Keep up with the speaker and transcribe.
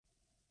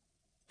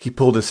He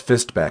pulled his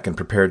fist back and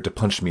prepared to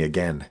punch me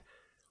again.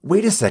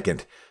 Wait a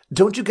second.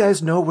 Don't you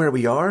guys know where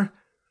we are?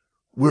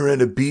 We're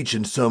in a beach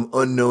in some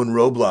unknown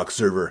Roblox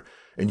server,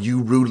 and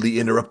you rudely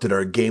interrupted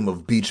our game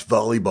of beach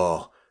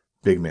volleyball,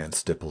 Big Man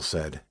Stipple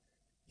said.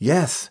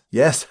 Yes,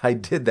 I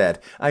did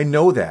that. I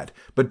know that.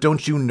 But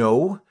don't you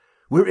know?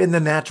 We're in the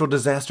natural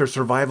disaster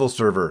survival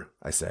server,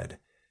 I said.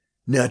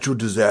 Natural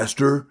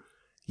disaster?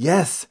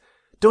 Yes.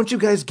 Don't you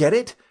guys get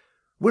it?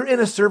 We're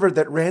in a server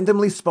that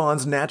randomly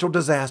spawns natural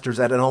disasters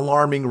at an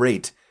alarming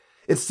rate.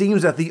 It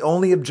seems that the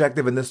only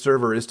objective in this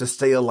server is to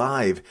stay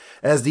alive,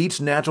 as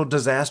each natural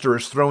disaster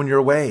is thrown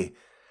your way.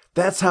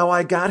 That's how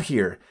I got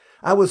here.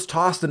 I was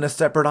tossed in a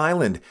separate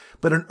island,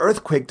 but an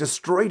earthquake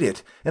destroyed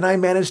it, and I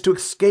managed to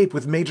escape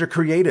with Major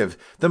Creative,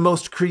 the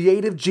most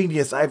creative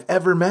genius I've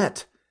ever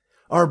met.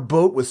 Our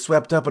boat was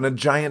swept up in a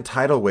giant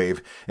tidal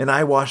wave, and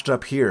I washed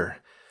up here.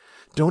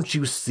 Don't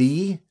you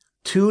see?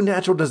 2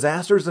 natural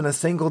disasters in a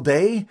single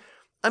day?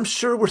 I'm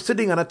sure we're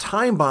sitting on a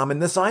time bomb in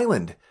this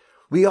island.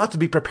 We ought to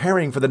be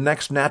preparing for the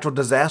next natural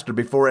disaster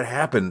before it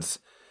happens.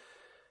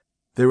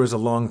 There was a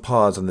long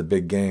pause in the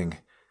big gang.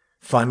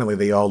 Finally,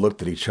 they all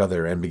looked at each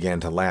other and began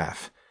to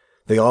laugh.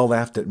 They all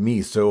laughed at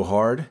me so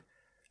hard,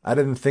 I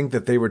didn't think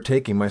that they were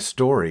taking my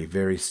story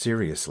very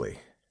seriously.